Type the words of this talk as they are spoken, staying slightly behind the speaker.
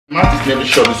It's never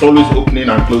shut. It's always opening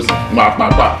and closing.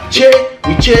 Check.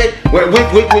 We check. Wait.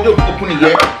 We don't open it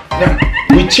yet. Now,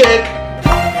 we check.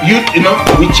 You know.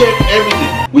 We check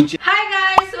everything. We check. Hi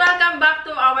guys, welcome back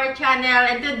to our channel,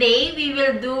 and today we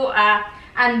will do a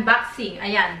unboxing.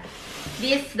 Ayan.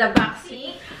 This is the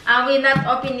boxing. We're not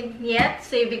opening it yet,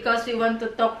 so because we want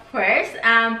to talk first.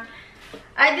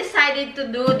 I decided to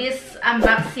do this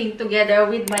unboxing together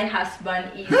with my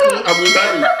husband.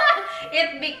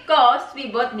 It's because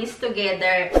we bought this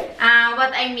together.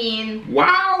 What I mean...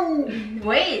 Wow!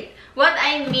 Wait. What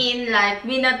I mean, like,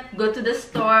 we not go to the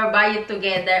store, buy it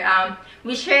together.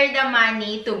 We share the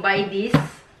money to buy this.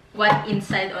 What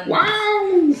inside on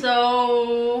this.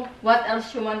 So, what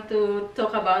else you want to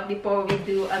talk about before we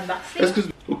do unboxing? Excuse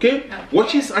me. Okay? What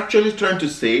she's actually trying to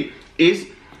say is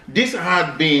this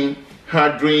had been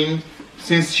her dream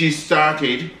since she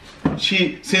started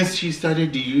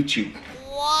the YouTube.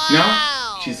 Wow.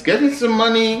 Now she's getting some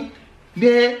money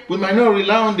there. We might not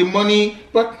rely on the money,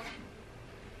 but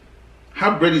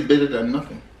her bread is better than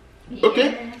nothing. Yes.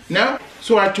 Okay? Now,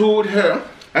 so I told her,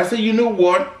 I said, you know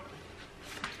what?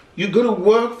 You gotta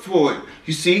work for it.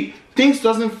 You see, things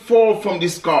doesn't fall from the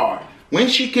sky. When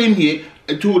she came here,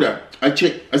 I told her, I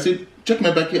checked, I said, check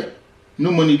my backyard.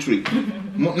 No money tree.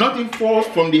 Nothing falls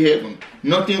from the heaven.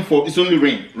 Nothing falls. It's only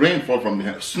rain. Rain fall from the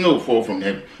heaven. Snow fall from the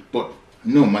heaven. But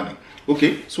no money.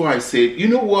 Okay. So I said, you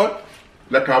know what?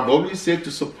 Like I've always said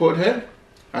to support her,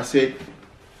 I said,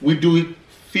 we do it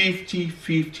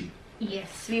 50-50.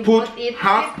 Yes, we put it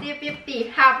half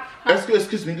 50-50. Half.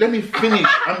 Excuse me. Let me finish.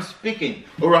 I'm speaking.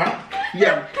 All right.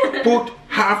 Yeah. Put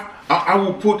half. I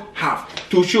will put half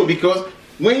to show, because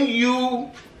when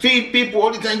you feed people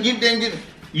all the time, give them,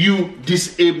 you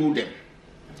disable them.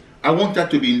 I want her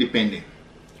to be independent.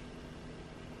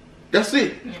 That's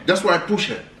it. Yeah. That's why I push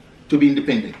her to be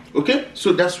independent. Okay?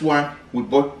 So that's why we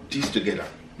bought this together.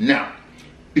 Now,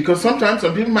 because sometimes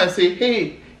some people might say,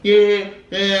 hey,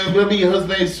 maybe your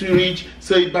husband is too rich,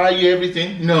 so he buy you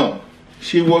everything. No.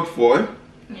 She worked for it.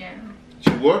 Yeah.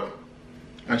 She worked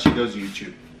and she does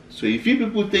YouTube. So if you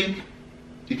people think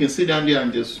you can sit down there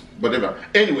and just whatever.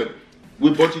 Anyway,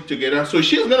 we bought it together. So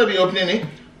she's going to be opening it.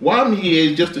 Why I'm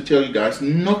here is just to tell you guys,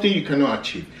 nothing you cannot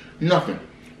achieve. Nothing.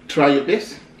 Try your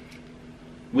best.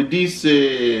 With this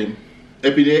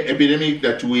epidemic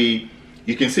that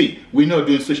you can see, we're not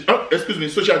doing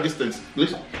social distance,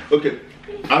 please. Okay.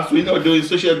 As we're not doing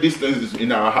social distance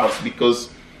in our house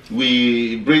because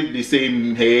we breathe the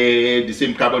same air, the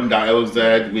same carbon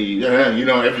dioxide, you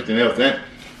know, everything else.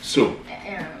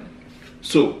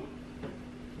 So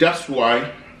that's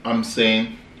why I'm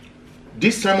saying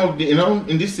this time of the,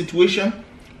 in this situation,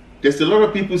 there's a lot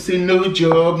of people saying no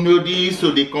job, no this,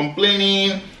 so they're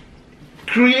complaining.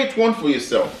 Create one for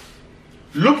yourself.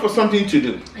 Look for something to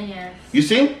do. Yes. You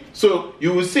see? So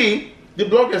you will see the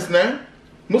bloggers now,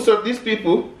 most of these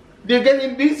people, they're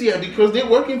getting busier because they're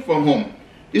working from home.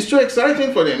 It's so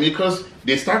exciting for them because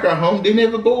they stuck at home, they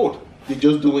never bored. They're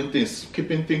just doing things,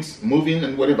 keeping things moving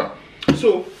and whatever.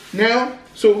 So now,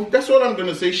 so that's all I'm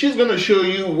gonna say. She's gonna show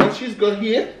you what she's got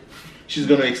here. She's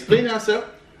gonna explain herself.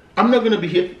 I'm not gonna be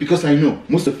here because I know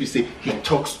most of you say he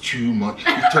talks too much.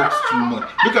 He talks too much.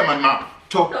 Look at my mouth.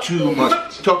 Talk too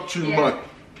much. Talk too much.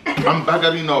 I'm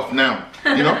bagging off now.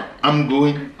 You know, I'm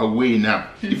going away now.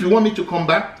 If you want me to come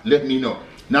back, let me know.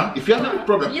 Now, if you have any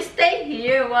problem, you stay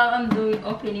here while I'm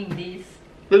opening this.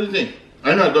 What do you think?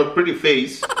 I know I got a pretty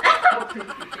face.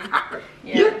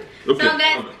 Yeah. Okay. So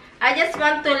guys, I just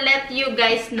want to let you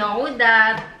guys know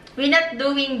that we're not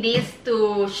doing this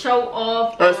to show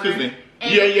off. Excuse me.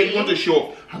 Yeah, you want to show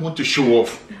off. I want to show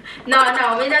off. No,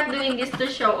 we're not doing this to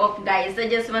show off, guys. I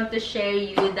just want to share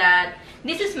you that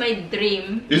this is my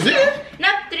dream. Is it?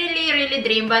 Not really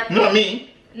dream, but... Not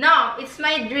me. No, it's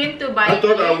my dream to buy I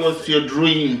thought that was your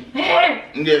dream. Yeah.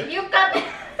 You can't...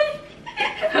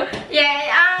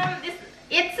 Yeah,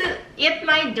 it's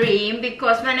my dream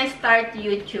because when I start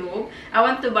YouTube, I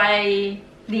want to buy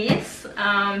this.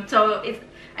 So it's...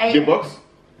 The box?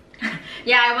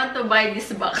 Yeah, I want to buy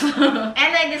this box. And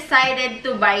I decided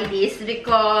to buy this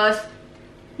because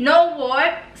no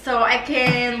work, so I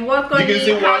can work on it. You can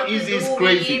see why Izzy is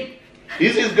crazy.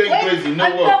 Izzy is going crazy, no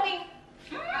work.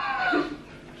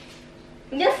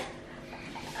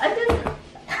 I just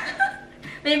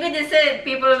maybe they say,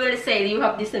 people will say you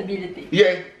have disability.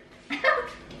 Yeah.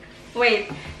 Wait.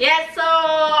 Yeah, so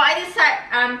I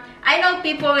decide I know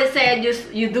people will say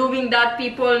just you doing that,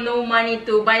 people no money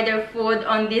to buy their food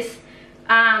on this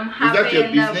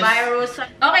having the virus.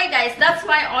 Okay guys, that's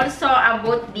why also I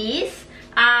bought this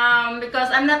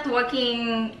because I'm not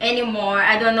working anymore.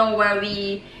 I don't know where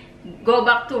we go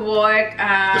back to work.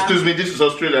 Excuse me, this is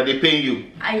Australia. They pay you.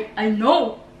 I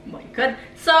know. Oh my God.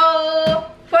 So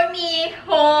for me,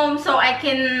 home, so I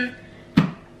can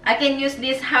use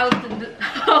this how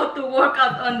to work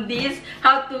out on this,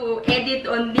 how to edit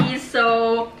on this.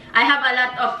 So I have a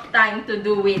lot of time to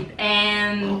do it,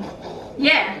 and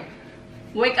yeah,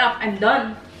 wake up, I'm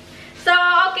done. So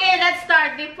okay, let's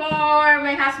start before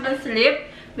my husband sleep.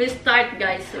 We start,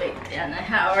 guys. Wait,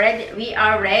 we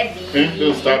are ready.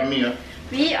 Don't stop me, huh?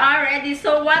 We are ready.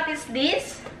 So what is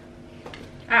this?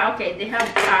 Okay, they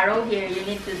have arrow here. You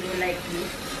need to do like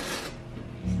this.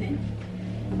 See?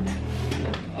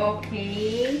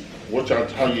 Okay. Watch out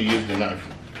how you use the knife.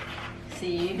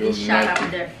 See, you just shut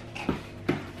up there.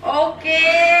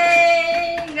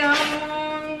 Okay,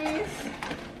 guys.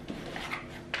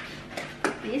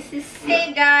 This is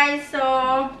it, guys.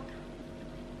 So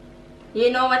you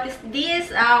know what is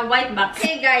this? White box.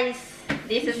 Hey guys,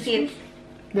 this is it.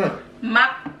 What?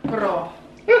 Mac Pro.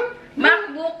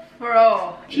 MacBook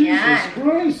Pro. Jesus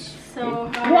Christ. So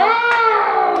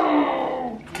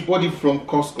wow! We bought it from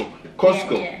Costco.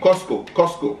 Yeah.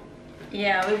 Costco.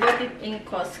 Yeah, we bought it in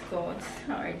Costco. It's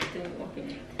hard to open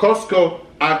it. Costco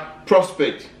at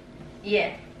Prospect.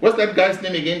 Yeah. What's that guy's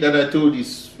name again that I told you?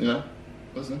 You know,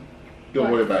 what's that?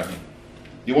 Don't worry about him.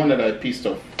 The one that I pissed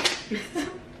off.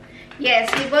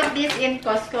 Yes, we bought this in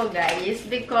Costco, guys,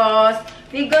 because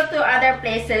we go to other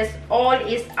places, all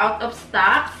is out of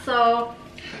stock. So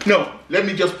no, let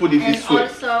me just put it this way.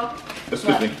 Also,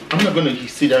 excuse me, I'm not gonna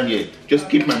sit down here. Just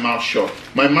keep my mouth shut.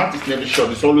 My mouth is never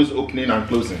shut. It's always opening and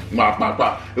closing.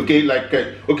 Okay, like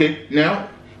okay. Now,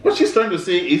 what she's trying to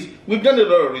say is we've done a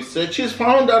lot of research. She's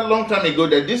found out a long time ago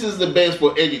that this is the best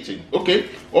for editing. Okay,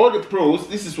 all the pros,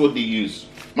 this is what they use.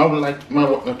 Okay.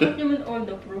 What do you mean all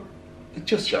the pro?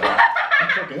 Just shut up. I'm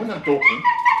talking. When I'm talking,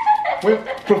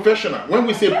 professional. When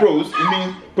we say pros, it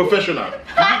means professional. Did you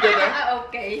get that?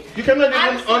 Okay. You cannot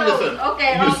even understand.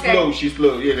 Okay, You're okay. slow. She's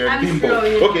slow. Yeah, I'm bimbo.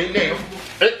 slow, Okay,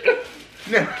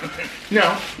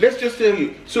 now, let's just tell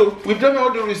you. So we've done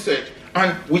all the research,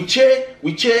 and we check.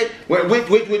 Wait,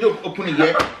 don't open it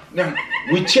yet. Now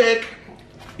we check.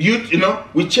 You know,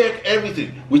 we check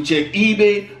everything. We check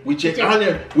eBay. We check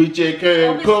Allen. We check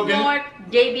Kogan.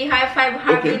 JB High Five,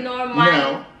 Harvey Norman.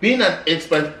 Now, being an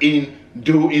expert in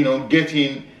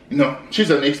getting, she's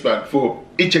an expert for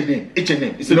H&M.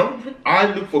 You know, I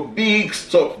look for big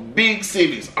stuff, big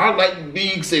savings. I like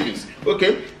big savings.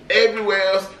 Okay, everywhere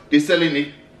else they're selling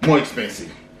it more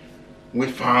expensive. We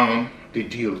found the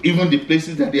deal. Even the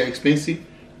places that they are expensive,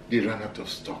 they run out of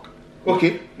stock.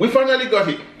 Okay, we finally got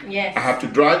it. Yes. I have to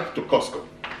drive to Costco.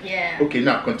 Yeah. Okay,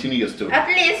 now continue your story. At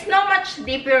least not much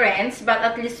difference, but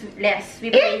at least less.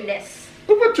 We pay less.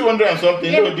 Over 200 and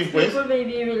something, Yeah, no difference. people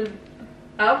maybe will.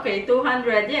 Okay,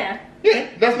 200. Yeah. Yeah,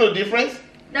 that's no difference.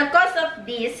 The cost of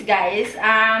these, guys,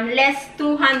 less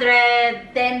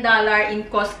 $210 in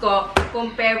Costco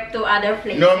compared to other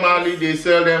places. Normally they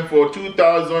sell them for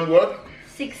 2,000 what?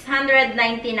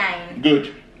 $699.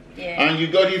 Good. Yeah. And you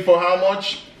got it for how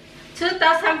much?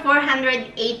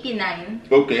 2,489.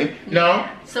 Okay. Now,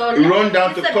 so run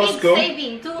down to Costco. It's a big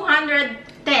saving,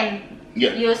 210.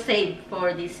 Yeah. You save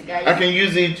for this, guys. I can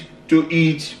use it to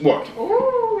eat what?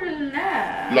 Ooh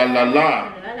la. La la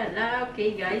la. La la la.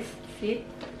 Okay, guys. See?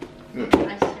 Good.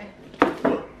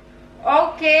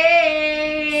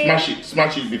 Okay.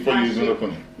 Smash it before you even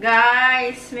open it.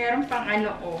 Guys, meron pang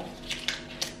ano oh.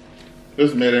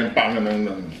 Just meron pang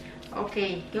ano.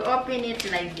 Okay, you open it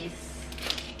like this.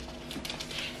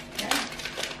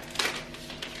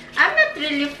 I'm not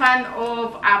really fan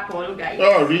of Apple, guys.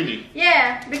 Oh, really?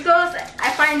 Yeah, because I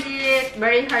find it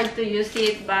very hard to use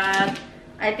it, but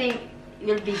I think it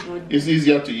will be good. It's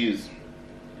easier to use.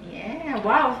 Yeah,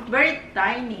 wow, very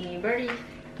tiny, very...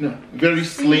 No, very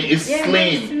slim. It's yeah,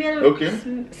 slim. Okay.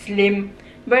 Slim.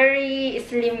 Very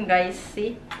slim, guys.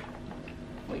 See?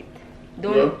 Wait.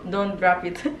 Don't drop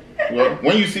it. Well,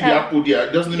 when you see the apple there,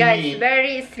 it doesn't guys, mean...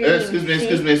 very slim. Excuse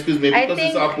me. Because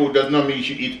it's apple does not mean you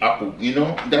should eat apple. You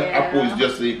know? That apple is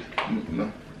just a...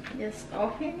 No. Just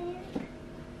open it.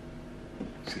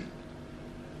 See?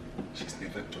 She's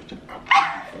never touched an apple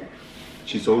before.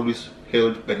 She's always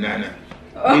held banana.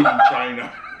 Made in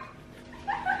China.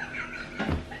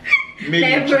 Made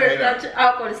Never in China. touch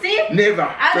apple. See? Never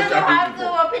I don't touch know how apple to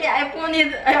before. open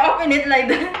it. I open it like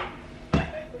that.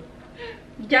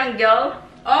 Jungle.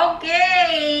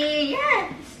 Okay.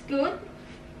 Yeah, it's good.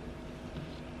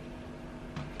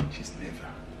 She's never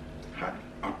had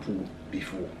apple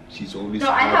before. She's always No,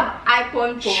 I have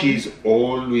iPhone phone. She's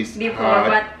always Before,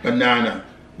 had banana.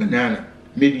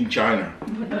 Made in China.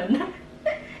 Banana.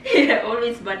 Yeah,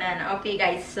 always banana. Okay,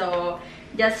 guys. So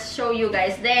just show you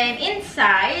guys. Then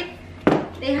inside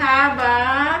they have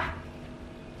a,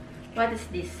 what is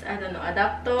this? I don't know,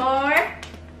 adapter.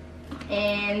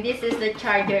 And this is the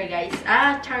charger, guys.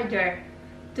 Charger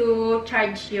to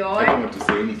charge your I don't want to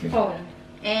say anything. phone.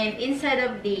 And inside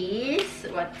of this,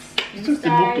 what's it's just a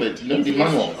booklet, not the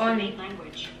manual. Only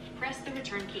language. Press the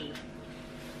return key.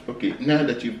 Okay, now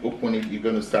that you've opened it, you're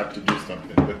going to start to do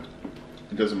something, but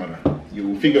it doesn't matter. You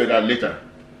will figure it out later.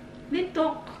 They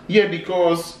talk. Yeah,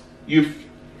 because you've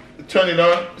turned it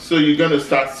on, so you're going to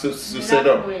start to set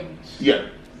up. Yeah,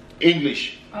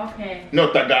 English. Okay.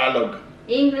 No Tagalog.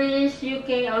 English,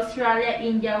 UK, Australia,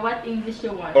 India. What English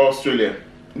you want? Australia.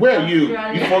 Where are you?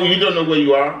 You don't know where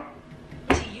you are?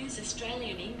 To use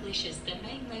Australian English as the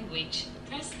main language,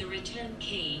 press the return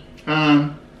key.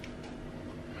 Hang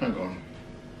on.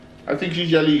 I think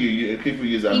usually people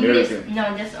use American. English.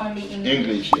 No, just only English.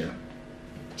 English, yeah.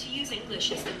 To use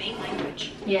English as the main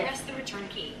language, yes. Press the return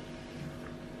key.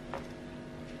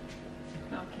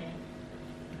 Okay.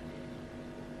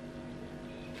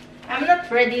 I'm not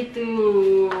ready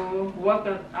to work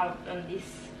out on this.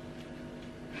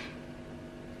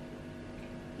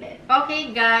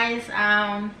 Okay guys,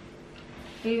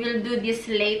 we will do this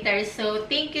later. So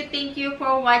thank you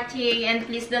for watching, and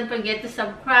please don't forget to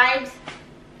subscribe.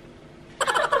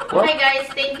 Okay guys,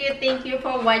 thank you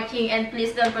for watching, and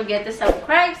please don't forget to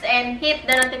subscribe and hit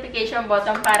the notification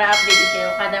button para update kayo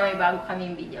kada may bago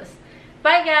kaming videos.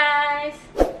 Bye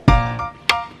guys!